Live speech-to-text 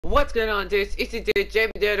What's going on, dudes? It's your dude,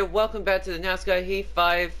 Jamie Data. Welcome back to the NASCAR Heat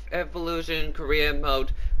 5 Evolution Career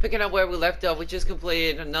Mode. Picking up where we left off, we just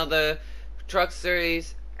completed another Truck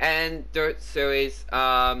Series and Dirt Series.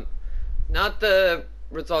 Not the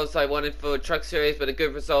results I wanted for Truck Series, but the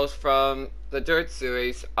good results from the Dirt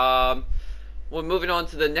Series. We're moving on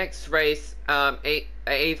to the next race,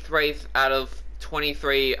 eighth race out of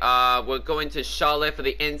 23. We're going to Charlotte for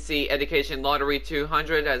the NC Education Lottery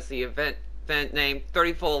 200 as the event name.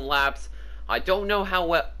 34 laps. I don't know how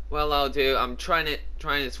well I'll do. I'm trying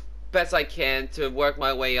as best I can to work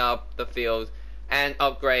my way up the field and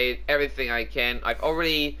upgrade everything I can. I've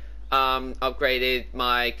already upgraded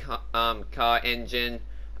my car engine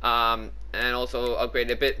and also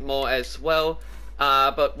upgraded a bit more as well.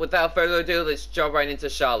 But without further ado, let's jump right into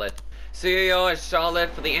Charlotte. So here you are at Charlotte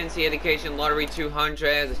for the NC Education Lottery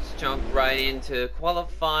 200. Let's jump right into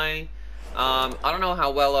qualifying. I don't know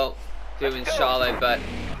how well I'll do in Charlotte, but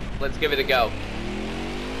let's give it a go.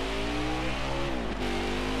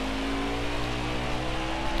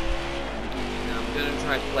 Now I'm gonna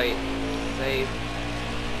try to play safe.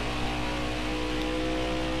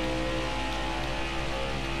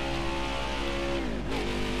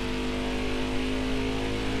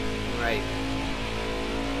 Right.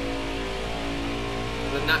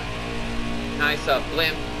 There's a nice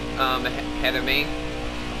blimp ahead of me,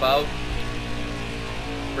 above.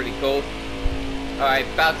 Pretty cool. Alright,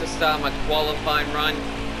 about to start my qualifying run.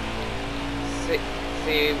 See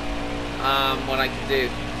what I can do.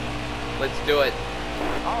 Let's do it.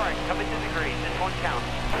 Alright, coming to the green. This one counts.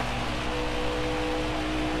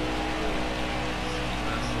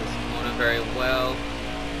 Pass this corner very well.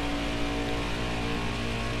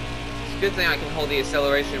 It's a good thing I can hold the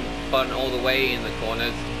acceleration button all the way in the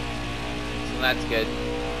corners. So that's good.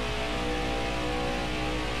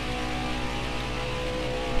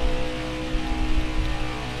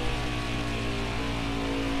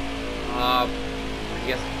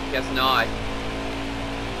 I guess not.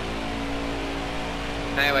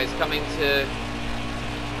 Anyways, coming to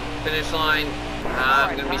finish line.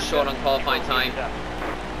 I'm gonna be short on qualifying time.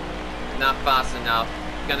 Not fast enough.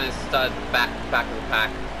 Gonna start back of the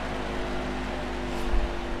pack.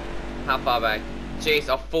 How far back? Jeez,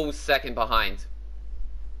 a full second behind.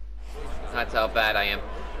 That's how bad I am.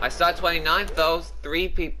 I start 29th though. 3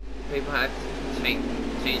 people had to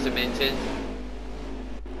change some engines.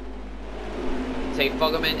 Tate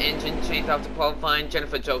Fogelman engine changed after qualifying.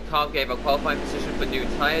 Jennifer Jo Cobb gave a qualifying position for new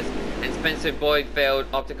tires, and Spencer Boyd failed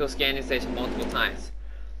optical scanning station multiple times.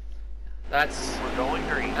 We're going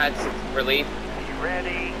green. That's relief. Are you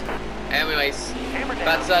ready? Anyways, Hammer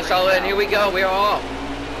down. that's Charlotte, and here we go. We are off.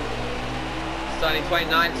 Starting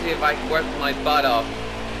 29 to see if I can work my butt off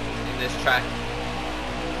in this track.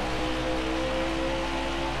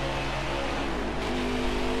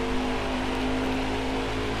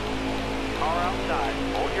 Car outside.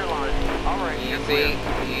 Hold your line. Alright, Easy,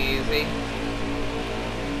 easy.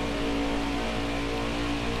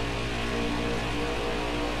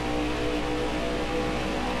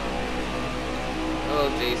 Oh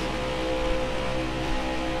jeez.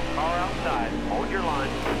 Car outside. Hold your line.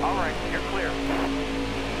 Alright, you're clear.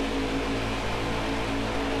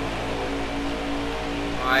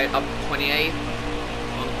 Alright, up to 28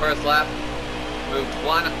 on the first lap. Moved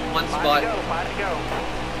one spot. 5 to go.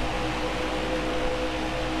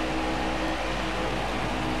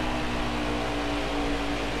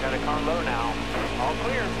 Got a car low now. All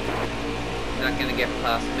clear. Not gonna get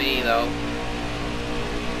past me though.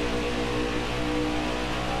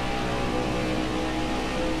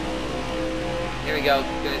 Here we go.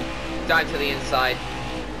 Gonna dive to the inside.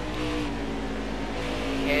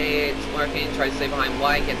 Okay, it's working. Try to stay behind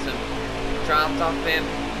White. Get some drops off him.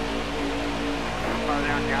 Car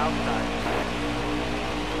there on your outside.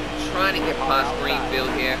 Trying to get past Greenfield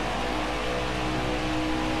here.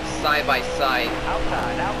 Side by side.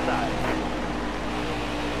 Outside.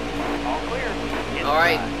 All clear.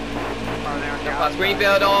 Alright. Car there on your Got past outside.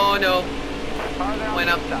 Greenfield. Oh no. Car there on Went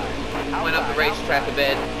the up outside. Went up the racetrack a Outside.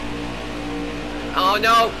 bit. Oh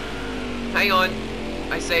no! Hang on.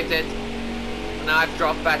 I saved it. Now I've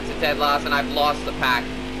dropped back to dead last and I've lost the pack.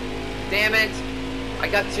 Damn it! I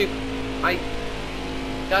got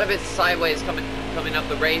a bit sideways coming up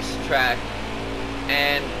the racetrack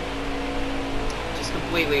and just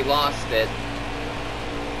completely lost it.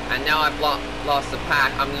 And now I've lost the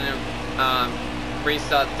pack. I'm gonna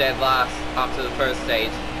restart dead last after the first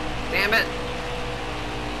stage. Damn it!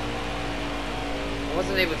 I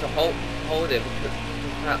wasn't able to hold it because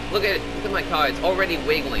look at my car. It's already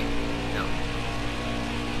wiggling. No.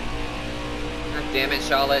 God damn it,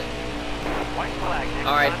 Charlotte. White flag.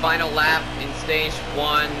 Alright, final lap in stage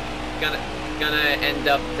 1. Gonna end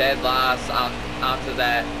up dead last after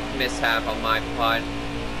that mishap on my part.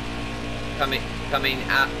 Coming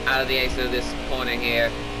out of the exit of this corner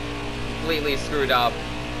here. Completely screwed up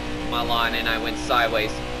my line and I went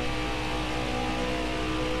sideways.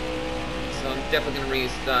 So I'm definitely gonna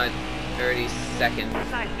restart 30 seconds.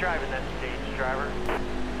 Nice driving that stage, driver.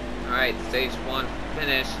 Alright, stage 1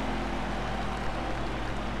 finished.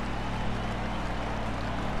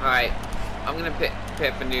 Alright, I'm gonna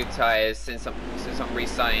pit for new tires since I'm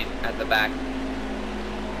restarting at the back.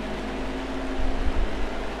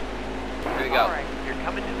 Here we go. Alright, you're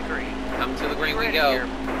coming to the green. Come to the green we Ready go. here.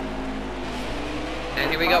 And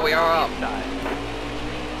here we go, we are up. Inside.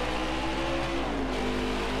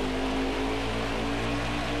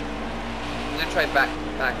 I'm gonna try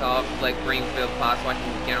back off, let Greenfield pass so I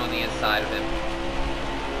can get on the inside of him.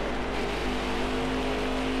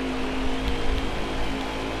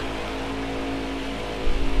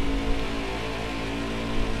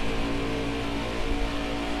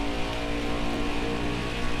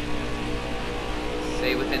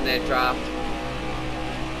 Stay within their draft.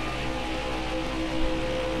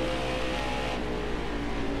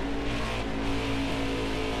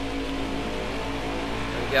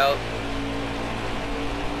 There we go.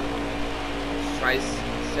 Try to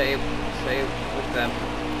stay with them.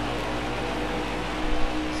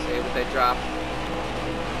 Stay with their drop.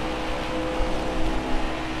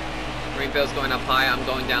 Greenfield's going up high, I'm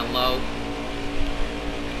going down low.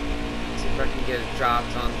 See if I can get it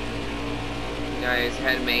dropped on guys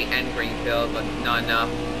ahead of me and Greenfield, but not enough.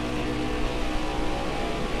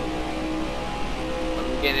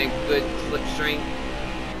 I'm getting a good slipstream.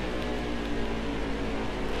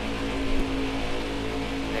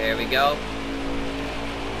 There we go.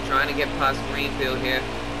 Trying to get past Greenfield here.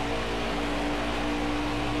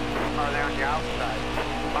 Car there on your outside.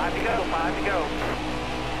 5 to go, 5 to go.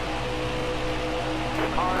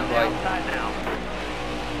 Car on the outside now.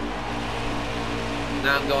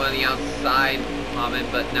 Now I'm going on the outside,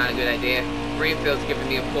 but not a good idea. Greenfield's giving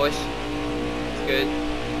me a push. It's good.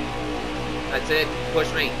 That's it.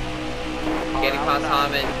 Push me. Getting past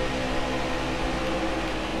Harmon.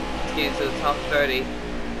 It's getting to the top 30.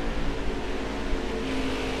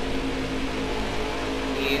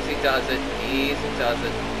 Easy does it. Easy does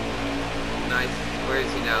it. Nice. Where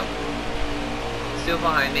is he now? Still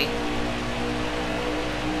behind me.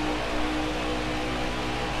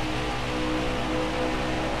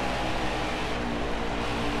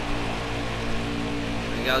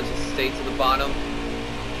 There we go. Just stay to the bottom.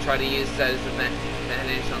 Try to use that as an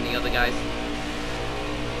advantage on the other guys.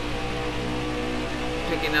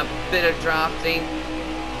 Picking up a bit of drafting.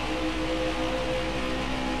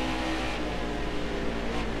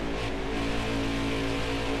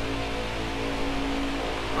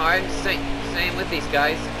 I'm staying with these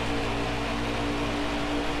guys.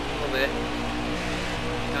 A little bit.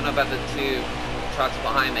 Don't know about the 2 trucks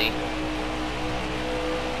behind me.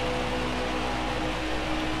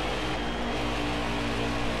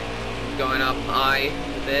 Going up high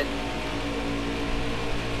a bit.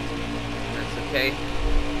 That's okay.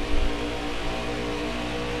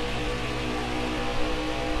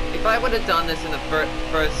 If I would have done this in the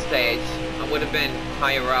first stage, I would have been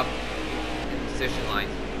higher up in the position line.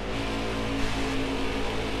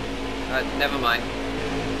 Never mind.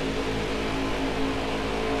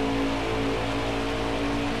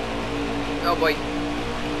 Oh boy.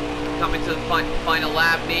 Coming to the final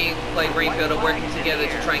lap. Me and Clay Greenfield are working together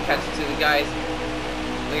to try and catch the 2 guys.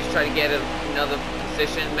 At least try to get another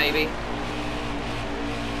position, maybe.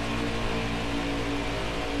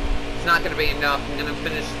 It's not going to be enough. I'm going to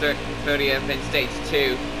finish 30th in stage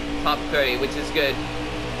 2. Top 30, which is good.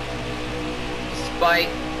 Despite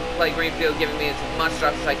Clay Greenfield giving me as much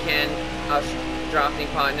draft as I can, us drafting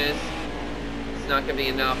partners, it's not going to be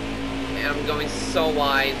enough. And I'm going so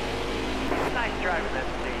wide. Nice driving that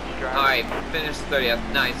stage, driver. Alright, finished 30th.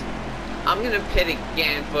 Nice. I'm going to pit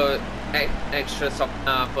again for extra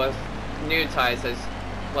for new tires as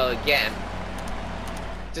well again.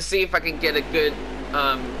 To see if I can get a good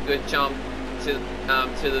good jump to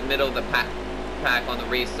the middle of the pack on the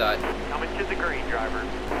restart. Coming to the green, driver.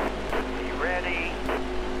 Are you ready?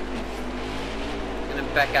 Gonna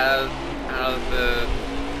back out of the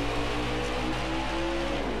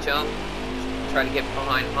jump. Try to get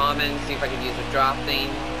behind Harmon. See if I can use a drafting.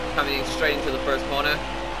 Coming in straight into the first corner.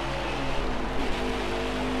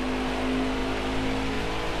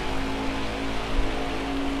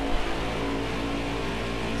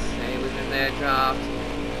 Stay within their draft.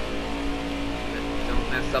 Don't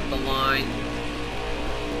mess up the line.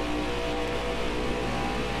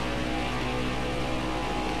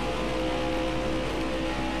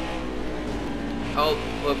 Oh,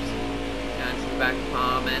 whoops. Down to the back of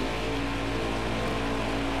Harmon.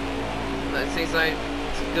 That seems like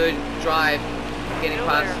it's a good drive. Getting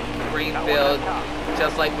past Greenfield,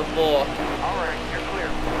 just like before. Alright, you're clear.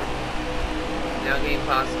 Now getting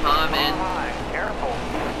past Harmon. High, careful.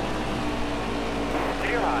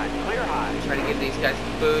 Clear high, clear high. Try to give these guys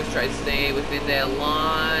a boost, try to stay within their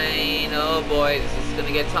line. Oh boy, this is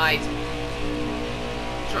gonna get tight.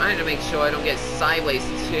 Trying to make sure I don't get sideways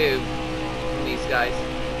too from these guys.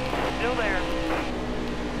 Still there.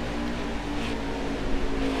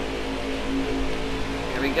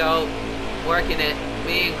 Here we go. Working it.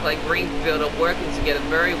 Me and Clay Greenfield are working together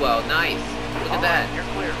very well. Nice. Look at that. You're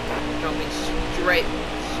clear. Jumping straight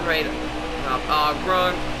up. Oh,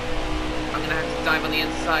 run. I'm gonna have to dive on the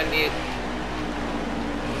inside of it.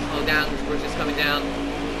 Slow down because we're just coming down.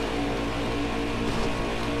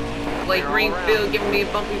 Clay Greenfield giving me a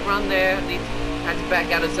bumpy run there. Had to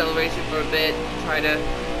back out acceleration for a bit. Try to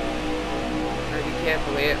be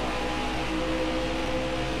careful here.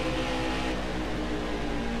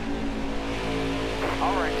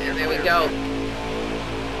 Alright, And there we go.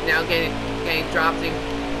 Now getting drafting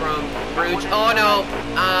from Rouge. Oh no!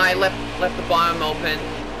 I left the bottom open.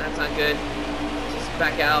 That's not good. Just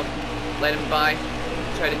back out. Let him by.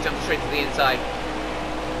 Try to jump straight to the inside.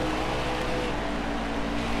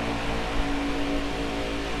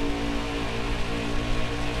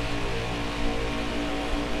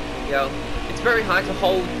 There we go. It's very hard to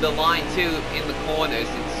hold the line too in the corners.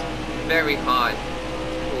 It's very hard to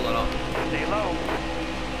pull it off. Stay low.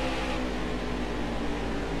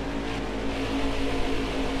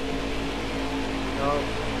 Go.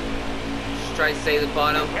 Just try to stay at the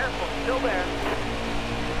bottom. Careful, still there.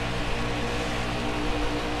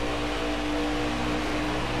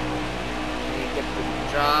 Get the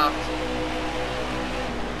draft.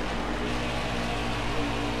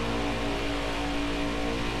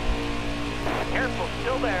 Careful,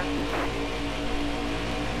 still there.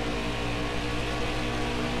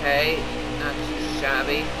 Okay, not too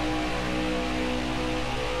shabby.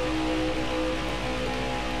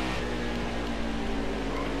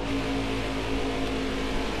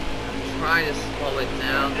 Try to slow it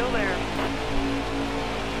down. Still there.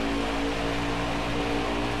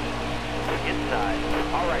 Inside.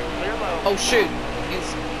 Alright, clear low. Oh shoot!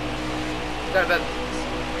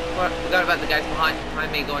 Forgot about the guys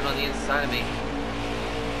behind me going on the inside of me.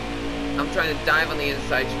 I'm trying to dive on the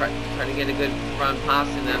inside, try to get a good run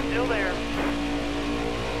passing them. Still there.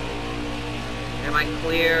 Am I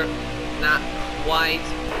clear? Not quite.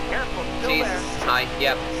 Careful, still Jesus, there. tight.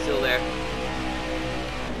 Yep, still there.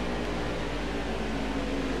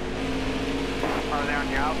 Farther on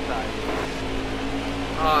your outside.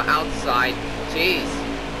 Oh, outside. Jeez.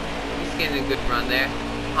 He's getting a good run there.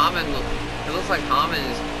 It looks like Harmon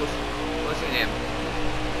is pushing him.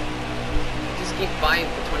 Just keep fighting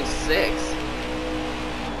for 26.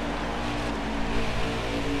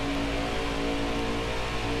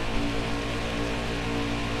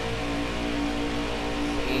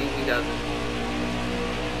 He doesn't.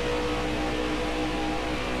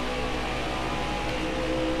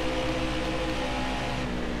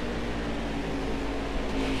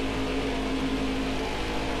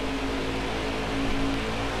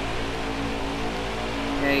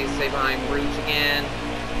 Okay, stay behind Rouge again.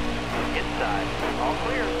 Inside. All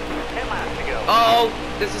clear. 10 laps to go. Oh,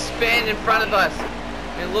 there's a spin in front of us.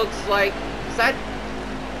 It looks like, is that?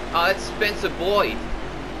 Oh, that's Spencer Boyd.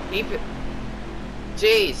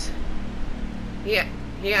 Jeez.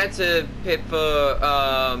 He had to pit for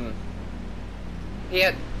he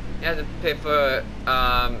had to pit for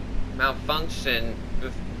malfunction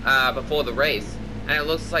before the race, and it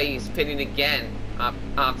looks like he's pitting again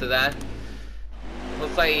after that.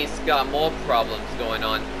 Looks like he's got more problems going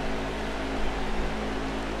on.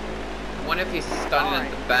 I wonder if he's starting at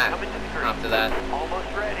the back after that. Almost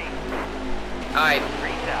ready. Alright,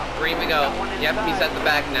 Green's out. green we go. Yep, he's at the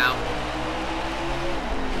back now.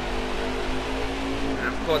 And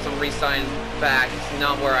of course I'm restarting back. It's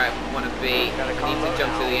not where I want to be. I need to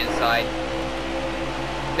jump to the inside.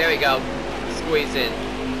 There we go. Squeeze in.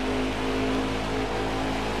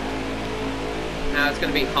 Now it's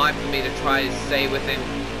going to be hard for me to try to stay within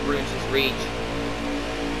Rouge's reach.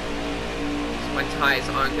 So my tires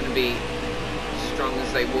aren't going to be as strong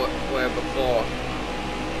as they were before.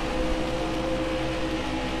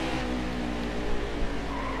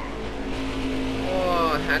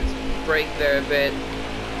 Oh, I had to brake there a bit.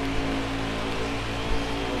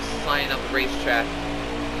 Sliding up the racetrack.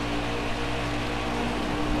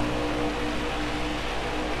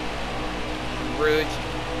 Rouge.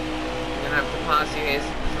 Have to pass you guys.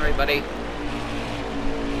 Sorry, buddy.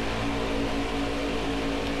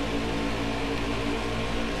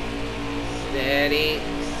 Steady,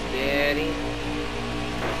 steady.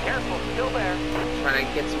 Careful, still there. Trying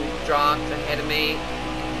to get some drops ahead of me.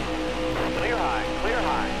 Clear high, clear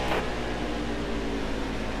high.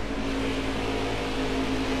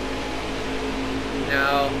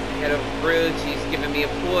 Now, ahead of Rouge, he's giving me a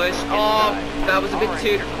push. Oh, that was a bit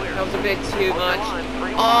too much.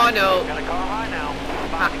 Oh no. Got a car high now.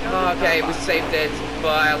 Okay, we saved it,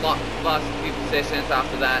 but I lost a few positions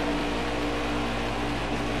after that.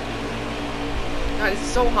 God, it's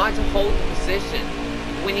so hard to hold the position.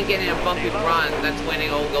 When you get in a bumpy run, that's when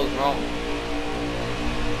it all goes wrong.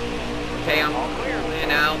 Okay, I'm clear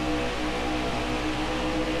now.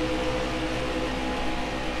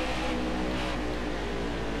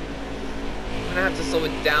 I'm gonna have to slow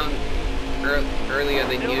it down earlier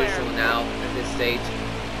than usual now at this stage.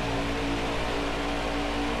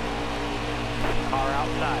 Car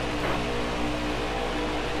outside.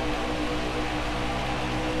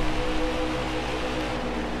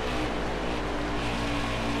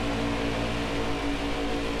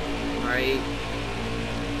 Alright.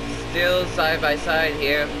 Still side by side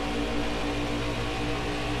here.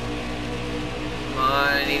 Come on,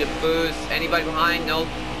 I need a boost. Anybody behind? Nope.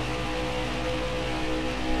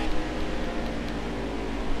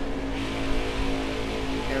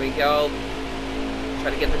 There we go.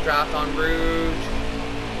 Try to get the draft on Rouge.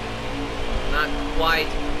 Not quite.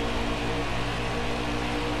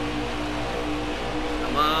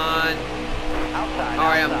 Come on. Outside.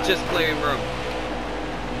 Alright, I'm just clearing room.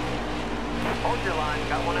 Hold your line,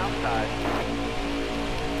 got one outside.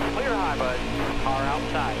 Clear high, bud. Car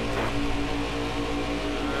outside.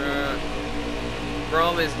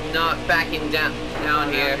 Rome is not backing down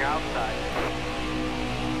here. You're outside.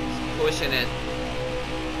 He's pushing it.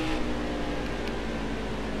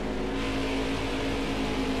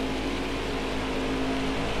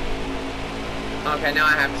 Okay, now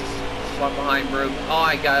I have to swap behind Rube. Oh,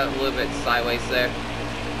 I got a little bit sideways there.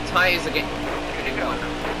 Tires again. 2 to go.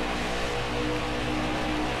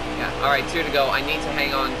 Yeah, alright, 2 to go. I need to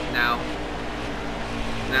hang on now.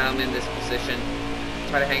 Now I'm in this position.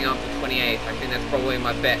 Try to hang on for 28. I think that's probably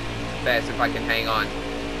my best if I can hang on.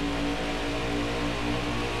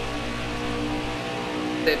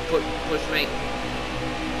 They push me.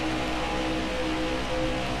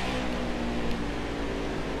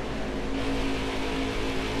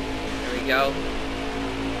 There we go.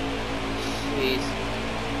 Jeez.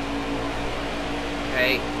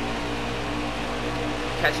 Okay.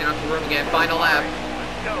 Catching up to Room again. Final lap.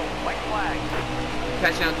 Let's go. White flag.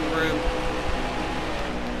 Catching up to Room.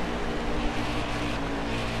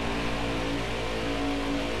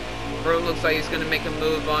 Room looks like he's going to make a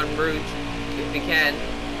move on Rouge if he can.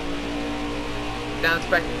 Bounce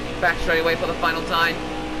back straight away for the final time.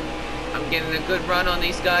 I'm getting a good run on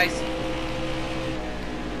these guys.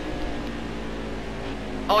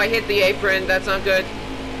 Oh, I hit the apron. That's not good.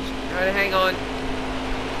 Try to hang on.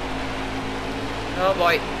 Oh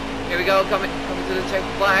boy. Here we go. Coming to the check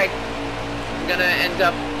flag. I'm gonna end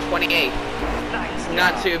up 28. Nice. It's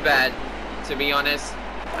not too bad, to be honest.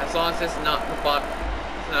 As long as it's not the bottom.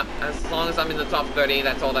 As long as I'm in the top 30,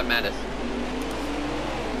 that's all that matters.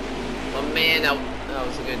 Oh man, that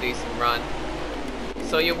was a good, decent run.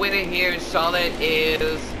 So your winner here in Charlotte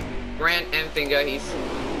is Grant Enfinger. He's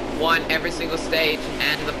won every single stage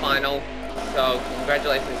and the final. So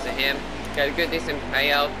congratulations to him. Got a good, decent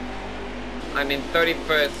payout. I'm in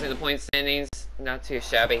 31st in the point standings. Not too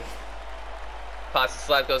shabby. Fastest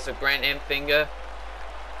lap goes to Grant Enfinger.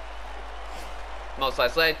 Most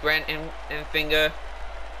laps led, Grant Enfinger.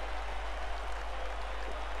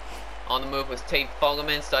 On the move was Tate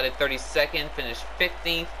Fogelman, started 32nd, finished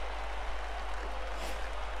 15th.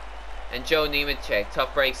 And Joe Nemechek,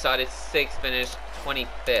 tough break, started 6th, finished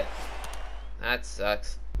 25th. That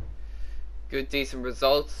sucks. Good, decent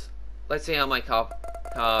results. Let's see how my car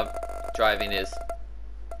driving is.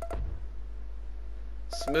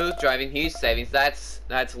 Smooth driving, huge savings. That's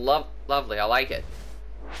lovely. I like it.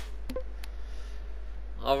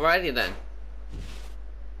 Alrighty then.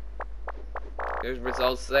 Good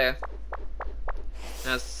results there.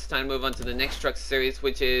 Now it's time to move on to the next truck series,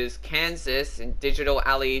 which is Kansas in Digital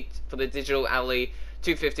Alley, for the Digital Alley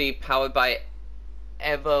 250, powered by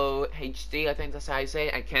Evo HD, I think that's how you say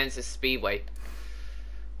it, at Kansas Speedway.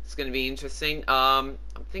 It's going to be interesting. I'm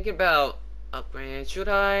thinking about upgrade. Should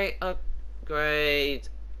I upgrade?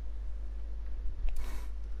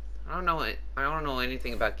 I don't know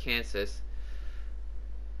anything about Kansas,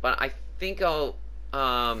 but I think I'll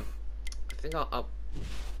upgrade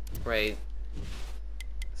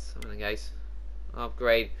some of the guys.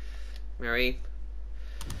 Upgrade Mary.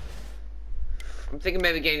 I'm thinking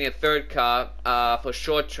maybe getting a third car for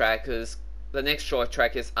short track, because the next short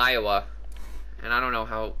track is Iowa, and I don't know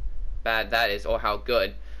how bad that is or how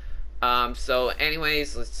good. So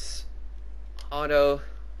anyways, let's auto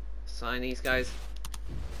assign these guys.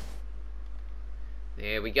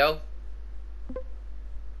 There we go.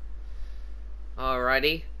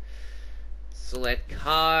 Alrighty. Select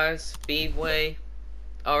cars, speedway.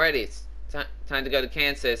 Alrighty, it's time to go to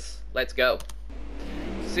Kansas. Let's go.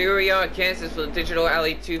 So here we are at Kansas for the Digital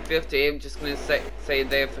Alley 250. I'm just gonna say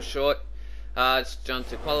there for short. Let's jump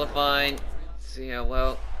to qualifying. See how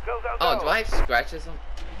well. Go, go, go. Oh, do I have scratches on?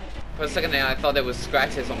 For a second there, I thought there was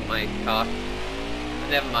scratches on my car.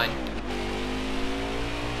 Never mind.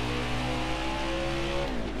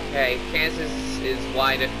 Okay, Kansas is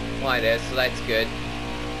wider, so that's good.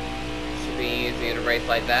 Should be easier to race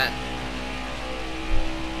like that.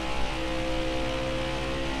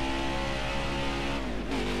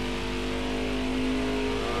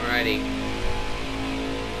 Alrighty.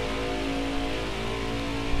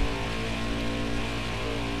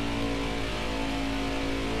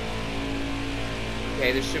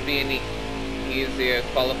 Okay, there should be an easier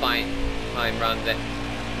qualifying time run than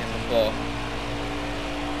before.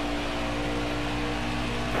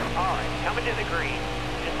 Alright, coming to the green.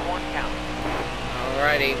 Just one count.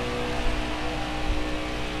 Alrighty.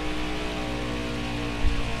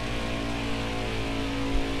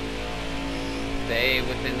 Stay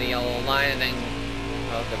within the yellow line and then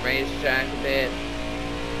off the racetrack a bit.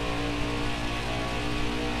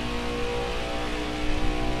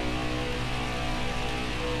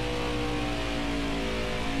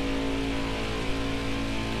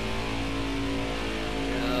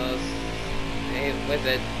 Stay with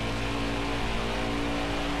it.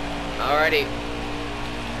 Alrighty.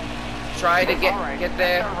 Try to get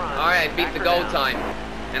there. Alright, beat the goal time.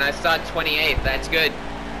 And I start 28th. That's good.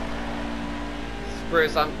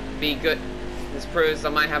 This proves I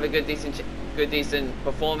might have a good decent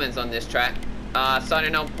performance on this track.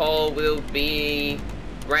 Starting on pole will be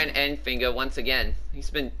Grant Enfinger once again. He's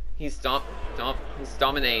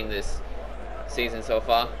dominating this season so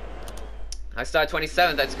far. I start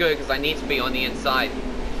 27th. That's good because I need to be on the inside.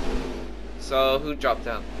 So, who dropped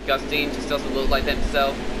out? Gustine just doesn't look like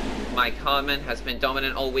himself. Mike Harmon has been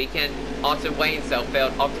dominant all weekend. Austin Wainsell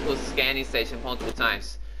failed optical scanning station multiple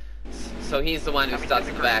times. So he's the one who starts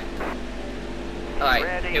in the back.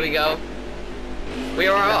 Alright, here we go. We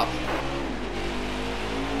are off.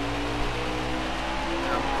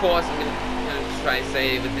 Of course, I'm gonna try to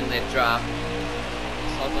stay within that drop.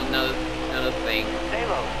 It's also another thing. Stay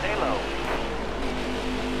low, stay low.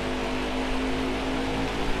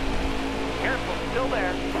 Careful, still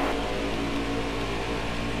there.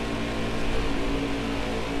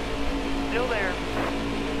 Still there.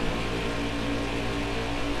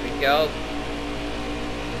 Here we go.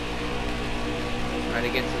 Try to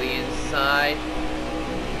get to the inside.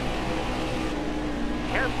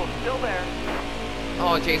 Careful, still there.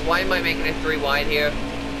 Oh jeez, why am I making it 3 wide here?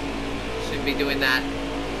 Shouldn't be doing that.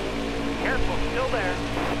 Careful, still there.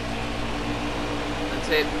 That's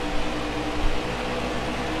it.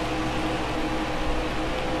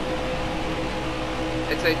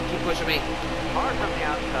 That's it, keep pushing me. Hard from the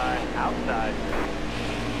outside, outside.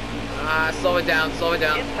 Slow it down, slow it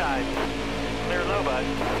down. Inside. Clear low, bud.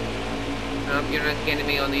 Nope, you're not getting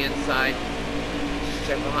me on the inside. Just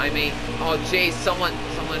check behind me. Oh jeez, someone's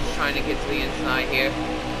trying to get to the inside here.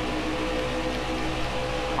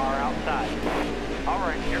 Car outside.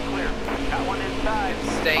 Alright, you're clear. Got one inside.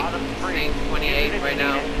 Staying 28 right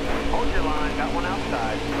now. Hold your line, got one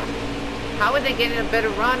outside. How are they getting a better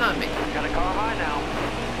run on me? Got a car high now.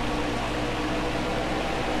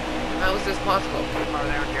 How is this possible? Car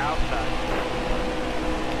there on your outside.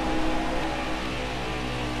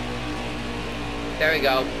 There we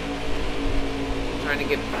go. Trying to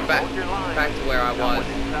get back to where I was.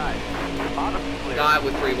 Guy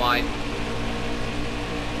with 3 wide.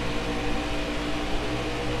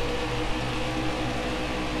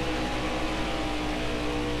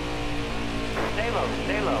 Stay low,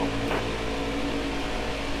 stay low.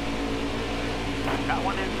 Got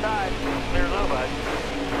one inside. Clear low, bud.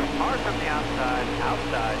 Hard from the outside,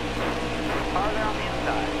 outside. Car there on the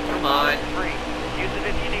inside. Come on. Free. Use it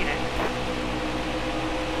if you need it.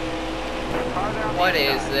 Car there on What the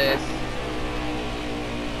is inside. this?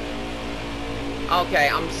 Okay,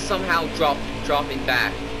 I'm somehow dropping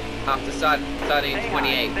back after starting Stay 28.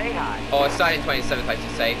 high, stay high. Or starting 27th, I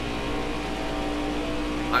should say.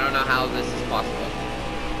 I don't know how this is possible.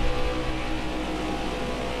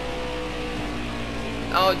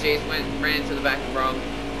 Oh jeez, ran into the back of Rome.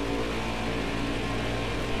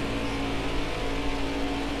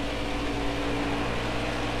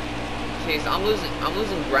 case, I'm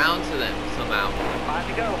losing ground to them somehow. 5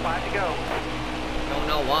 to go, 5 to go. Don't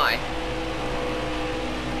know why.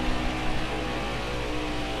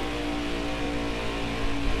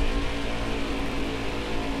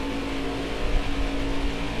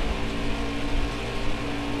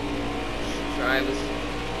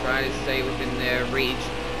 Try to stay within their reach.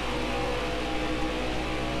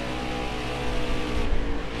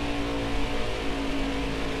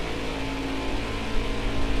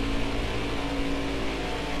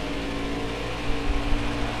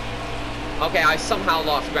 Okay, I somehow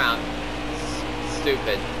lost ground.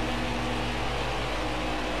 Stupid.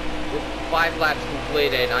 With 5 laps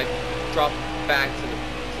completed, I dropped back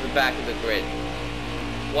to the back of the grid.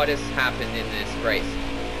 What has happened in this race?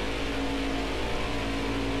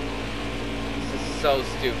 This is so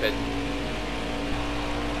stupid.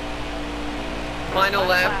 Final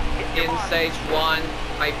lap in stage 1.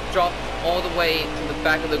 I dropped all the way to the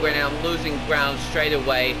back of the grid and I'm losing ground straight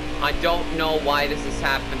away. I don't know why this is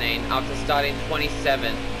happening after starting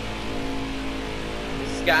 27.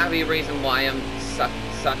 There's gotta be a reason why I'm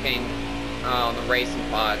sucking on the racing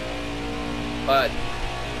part. But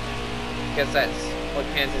I guess that's what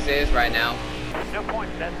Kansas is right now. No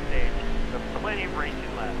points at that stage, but plenty of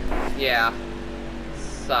racing left. Yeah.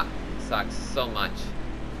 Sucks so much.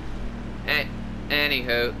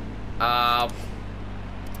 Anywho,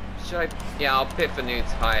 should I? Yeah, I'll pit for new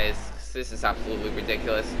tires. This is absolutely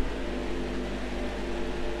ridiculous.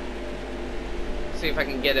 See if I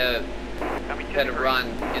can get a better run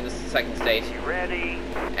in the second stage. You ready?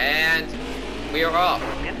 And we are off.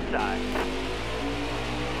 Inside.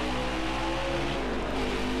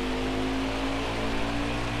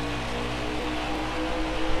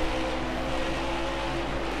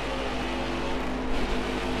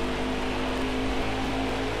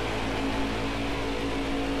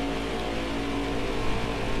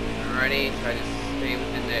 Alrighty, try to stay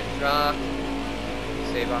within that draft.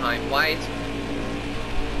 Stay behind white.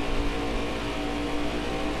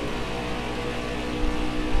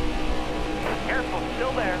 Careful,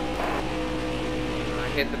 still there. I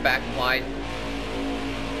hit the back wide.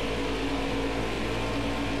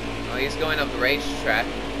 Oh, he's going up the racetrack.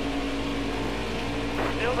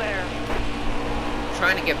 Still there.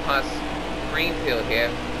 Trying to get past Greenfield here.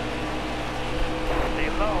 Stay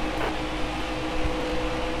low.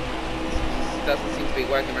 Doesn't seem to be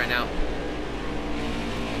working right now.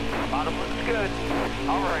 Bottom looks good.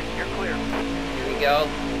 Alright, you're clear. Here we go.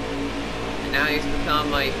 And now he's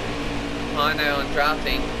become my partner on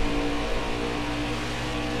drafting.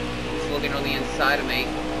 He's looking on the inside of me.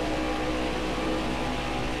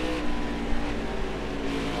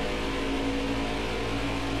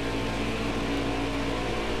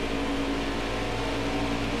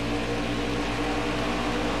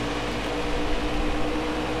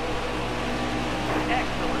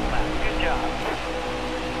 Excellent lap. Good job.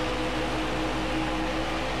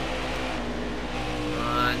 Come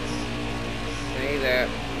on. Stay there.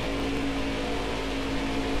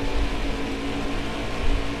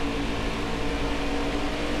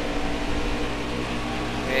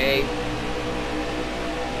 Okay.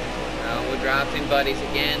 Now we're drafting buddies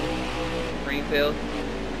again. Greenfield.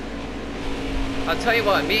 I'll tell you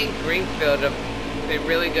what, me and Greenfield have been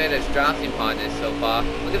really good as drafting partners so far.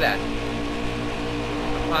 Look at that.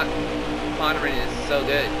 Partnering is so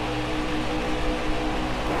good.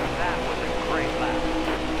 That was a great lap.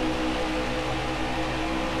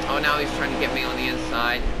 Oh, now he's trying to get me on the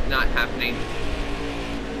inside. Not happening.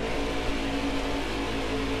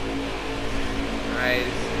 Alright,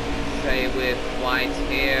 stay with white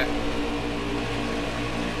here.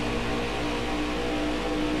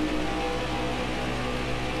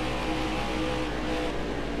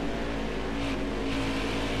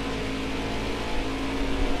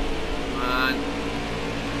 Come on.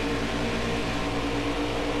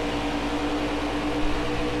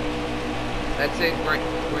 That's it,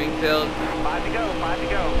 Greenfield. 5 to go, 5 to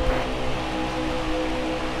go.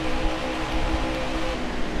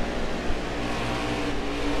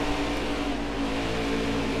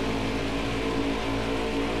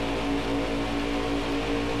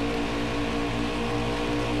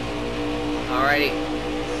 Alrighty,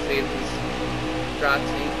 let's see if this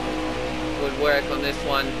drafting would work on this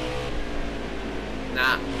one.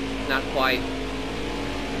 Nah, not quite.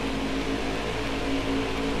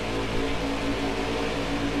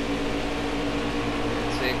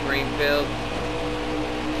 That's it, Greenfield.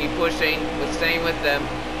 Keep pushing, we're staying with them.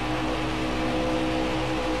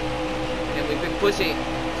 And we've been pushing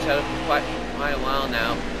each other for quite a while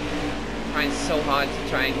now. Trying so hard to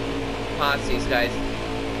try and pass these guys.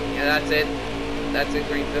 Yeah, that's it. That's it,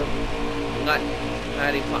 Greenfield. Not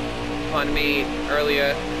even front of me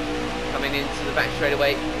earlier, coming into the back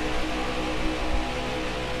straightaway.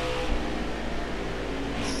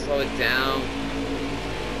 Slow it down.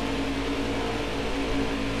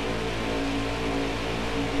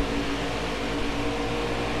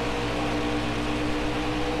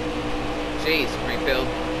 Jeez, Greenfield.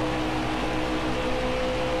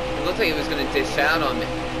 It looked like he was going to dish out on me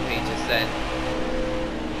just then.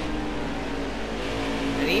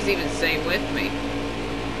 And he's even staying with me.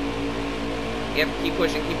 Yep, keep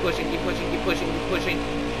pushing, keep pushing, keep pushing, keep pushing, keep pushing.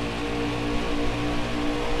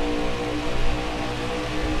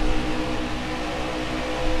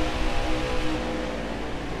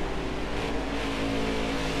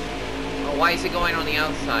 Oh, why is it going on the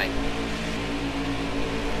outside?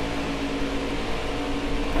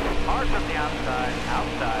 Hard from the outside,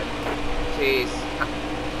 outside. Jeez.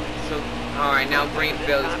 So, alright, now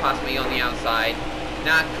Greenfield is passing me on the outside.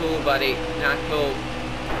 Not cool, buddy. Not cool.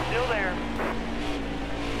 Still there.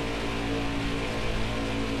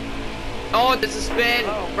 Oh, there's a spin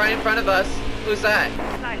right in front of us. Who's that?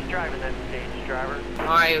 Nice driving that stage, driver.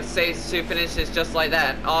 Alright, safe to finish this just like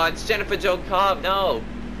that. Oh, it's Jennifer Jo Cobb. No.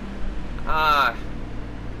 Ah.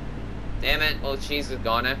 Damn it. Well, she's a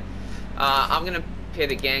goner. I'm gonna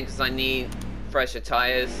pit again because I need fresher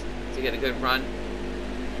tires to get a good run.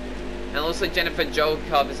 And it looks like Jennifer Jo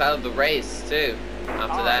Cobb is out of the race too.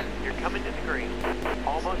 After that. You're coming to the green.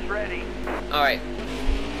 Almost ready. Alright.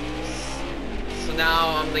 So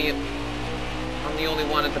now I'm the only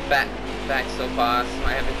one at the back so far, so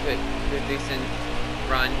I have a good decent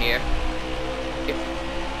run here.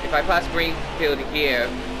 If I pass Greenfield here,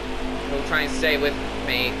 he'll try and stay with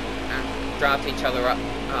me and draft each other up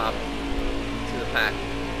to the pack.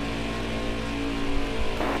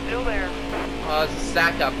 Still there. Oh, there's a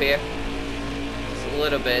stack up here. Just a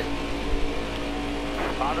little bit.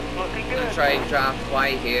 Bottom's looking I'm good. gonna try and draft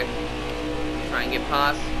White here. Try and get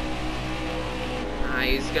past.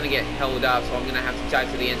 He's gonna get held up, so I'm gonna have to dive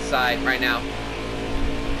to the inside right now.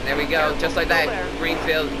 There we go, just like that.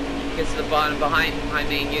 Greenfield gets to the bottom behind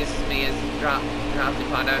me and uses me as drafting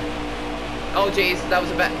partner. Oh jeez, that was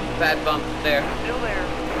a bad bump there. Still there.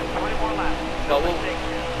 20 more laps. But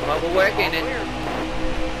we're working it.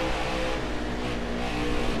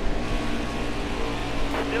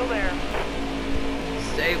 Still there.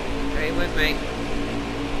 Stay with me.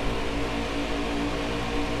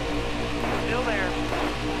 Still there.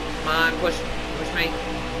 Come on, push me.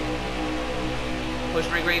 Push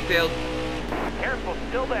me, Greenfield. Careful,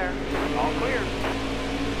 still there. All clear.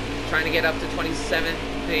 Trying to get up to 27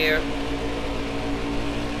 here.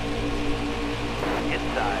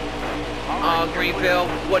 Inside. Oh, Greenfield,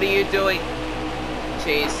 what are you doing?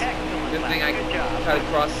 Jeez. Excellent. Good thing I Good job. tried to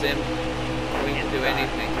cross him. We didn't do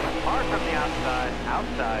anything. Hard from the outside.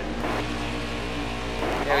 Outside.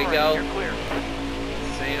 There we All go. right, you're clear.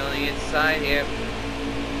 Staying on the inside here.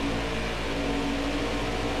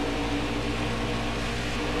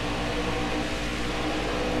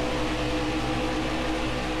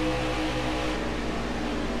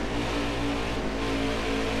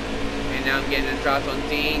 And now I'm getting a drop on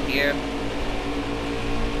Dean here.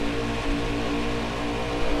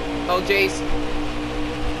 Oh, jeez.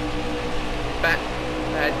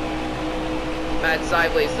 Bad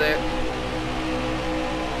sideways there.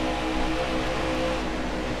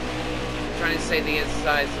 Trying to stay the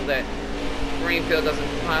inside so that Greenfield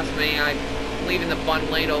doesn't pass me. I'm leaving the bottom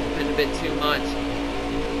lane open a bit too much.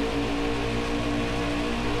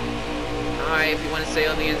 Alright, if you want to stay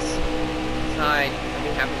on the inside, I'd be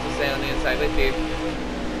happy to stay on the inside with you.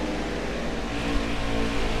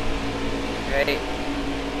 Okay,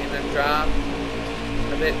 getting them drop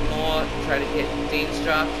a bit more, try to get Dean's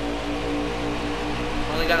drop.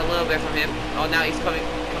 Only got a little bit from him. Oh, now he's coming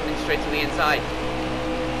straight to the inside.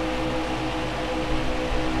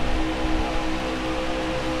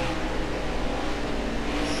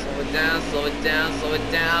 Slow it down, slow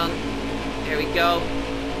it down. There we go.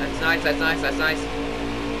 That's nice, that's nice, that's nice.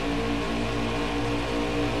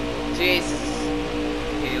 Jesus.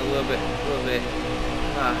 Okay, a little bit.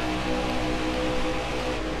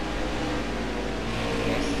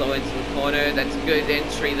 Okay, slow into the corner. That's a good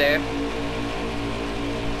entry there.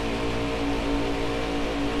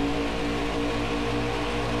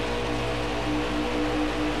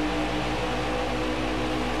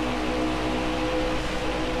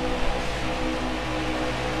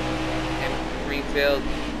 Greenfield,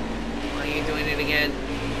 why are you doing it again?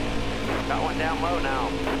 Got one down low now.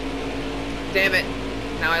 Damn it!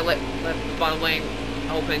 Now I left the bottom lane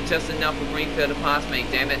open just enough for Greenfield to pass me.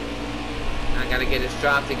 Damn it! I gotta get his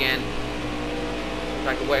dropped again. If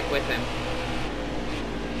I can work with him.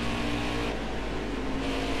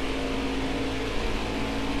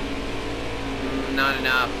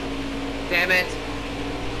 enough. Damn it.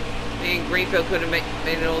 Me and Greenfield could have made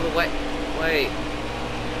it all the way. Wait.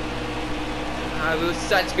 We were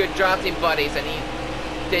such good drafting buddies, and he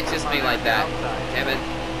ditches me like that. Damn it.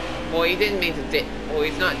 Well, he didn't mean to well,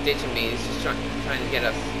 he's not ditching me. He's just trying to get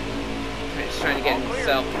us. He's trying to get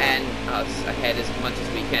himself and us ahead as much as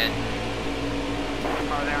we can.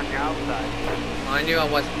 Car there on the outside. I knew I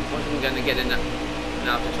wasn't going to get enough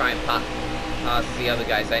to try and pass the other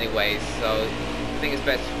guys anyways, so I think it's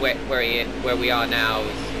best where we are now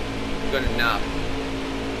is good enough.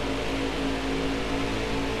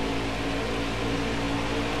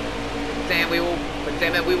 Damn, we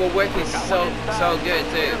were working so good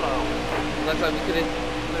too. Looks like we could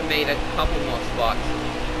have made a couple more spots.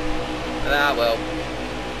 Ah well,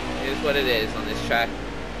 it is what it is on this track.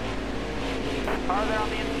 Car there on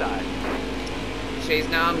the inside. Chase,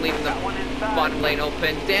 now I'm leaving the bottom lane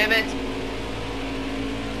open. Damn it!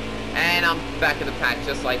 And I'm back in the pack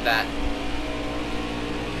just like that.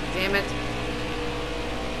 Damn it!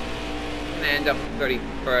 And end up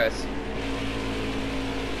 31st.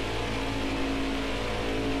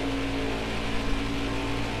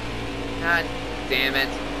 God damn it.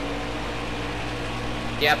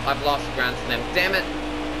 Yep, I've lost ground to them. Damn it!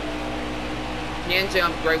 The engine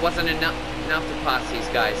upgrade wasn't enough to pass these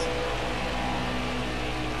guys.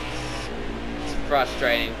 It's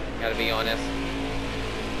frustrating, gotta be honest.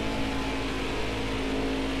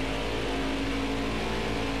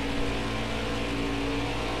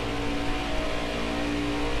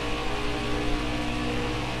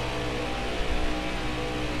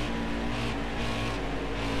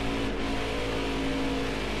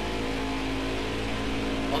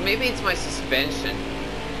 Well, maybe it's my suspension.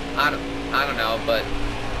 I don't know, but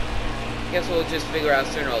I guess we'll just figure out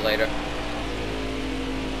sooner or later.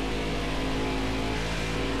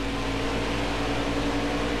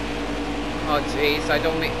 Oh jeez, I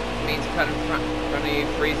don't mean to cut in front of you,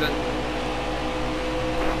 freezing.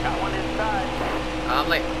 Got one inside. I'm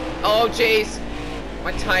like, oh jeez,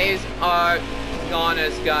 my tires are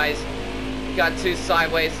goners, guys. Got two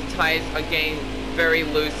sideways. The tires are getting very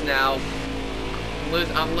loose now.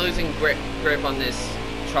 I'm losing grip on this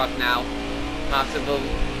truck now.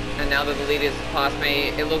 And now that the lead is past me,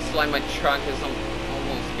 it looks like my truck is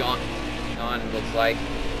almost gone. It looks like.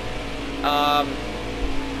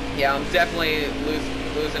 Yeah, I'm definitely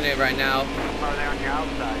losing it right now. Car there on your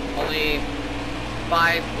outside. Only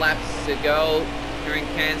 5 laps to go here in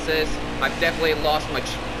Kansas. I've definitely lost my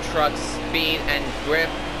truck's speed and grip.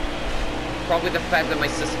 Probably the fact that my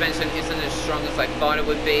suspension isn't as strong as I thought it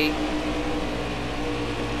would be.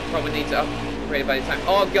 Probably need to upgrade it by the time.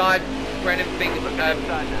 Oh God, Brandon Finger.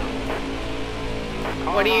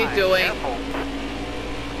 What are you doing? Careful.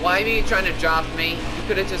 Why are you trying to draft me? You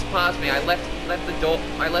could have just passed me. I left the door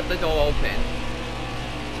open.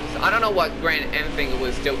 I don't know what Grant Enfinger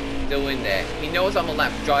was doing there. He knows I'm a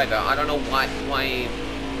lap driver. I don't know why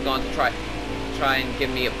he's gone to try and give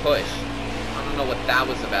me a push. I don't know what that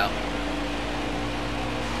was about.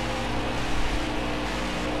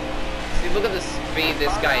 See, look at the speed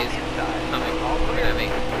this guy is coming at me.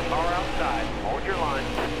 Car outside. Hold your line.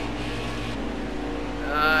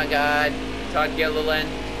 Oh God, Todd Gilliland.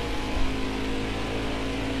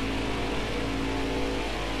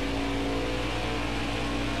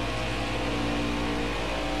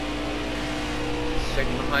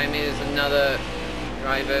 Checking behind me, there's another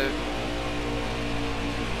driver.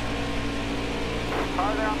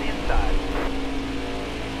 Car there on the inside.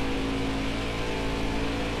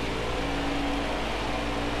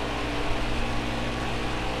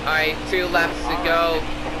 Alright, 2 laps to go.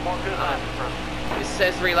 It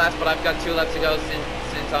says 3 laps, but I've got 2 laps to go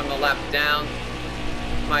since I'm a lap down.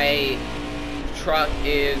 My truck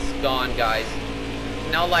is gone, guys.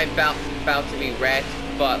 No, like about to be wrecked,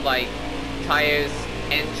 but like tires,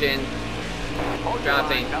 engine,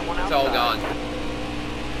 drafting, it's all gone.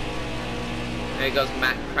 There goes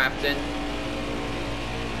Matt Crafton.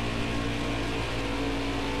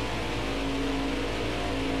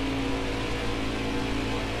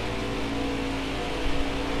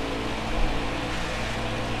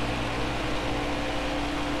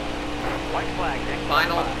 White flag.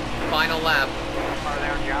 Final lap. Car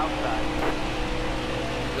there on your outside.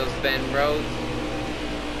 Goes Ben Rhodes.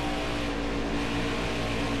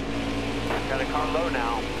 Got a car low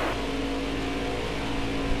now.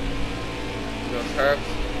 Goes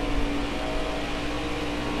Herbst.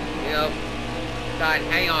 Yep. God,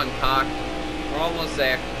 hang on, car. We're almost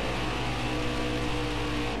there.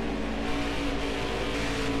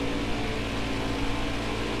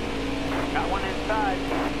 Got one inside.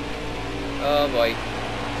 Oh boy.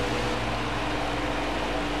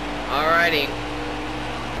 Alrighty.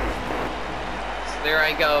 there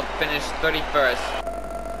I go, finished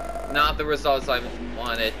 31st. Not the results I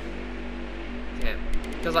wanted. Damn.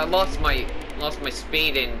 Because I lost my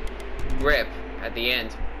speed and grip at the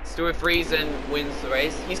end. Stuart Friesen wins the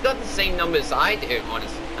race. He's got the same numbers I do,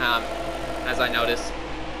 honest, as I noticed.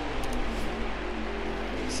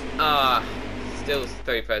 Still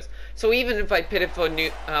 31st. So even if I pitted for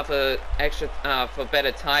for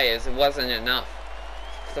better tires, it wasn't enough.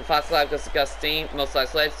 So fast lap goes to Gustine, most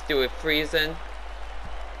laps led, Stuart Friesen.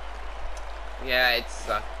 Yeah, it's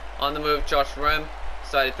on the move. Josh Rim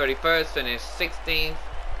started 31st, finished 16th.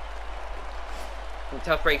 And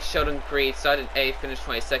Tough Break Sheldon Creed started 8th, finished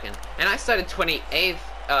 22nd. And I started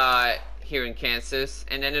 28th here in Kansas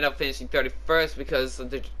and ended up finishing 31st because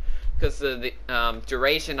the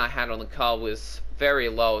duration I had on the car was very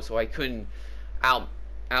low, so I couldn't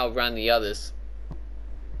outrun the others.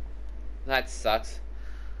 That sucks.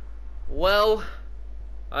 Well,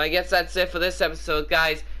 I guess that's it for this episode,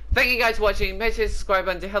 guys. Thank you guys for watching. Make sure to subscribe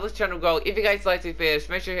button to help this channel grow. If you guys like these videos,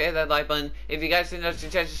 make sure to hit that like button. If you guys have any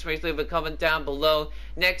suggestions, please leave a comment down below.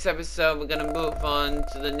 Next episode, we're gonna move on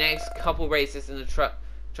to the next couple races in the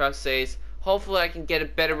truck series. Hopefully I can get a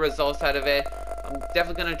better results out of it. I'm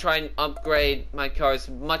definitely gonna try and upgrade my car as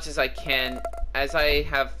much as I can, as I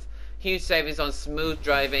have huge savings on smooth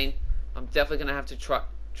driving. I'm definitely gonna have to try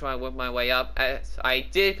and work my way up. As I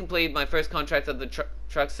did complete my first contract of the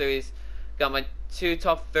truck series, got my 2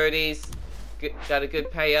 top 30s, got a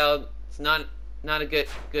good payout. It's not a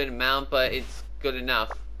good amount, but it's good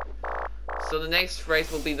enough. So the next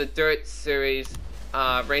race will be the Dirt Series,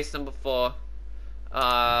 race number 4.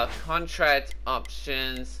 Contract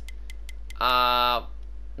options. Not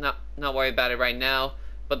worried about it right now.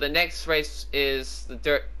 But the next race is the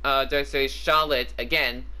Dirt Series Charlotte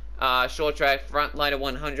again. Short track, front line of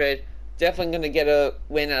 100. Definitely gonna get a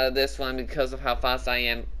win out of this one because of how fast I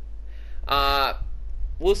am.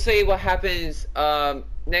 We'll see what happens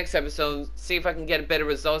next episode. See if I can get better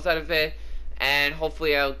results out of it, and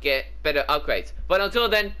hopefully I'll get better upgrades. But until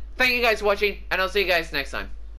then, thank you guys for watching, and I'll see you guys next time.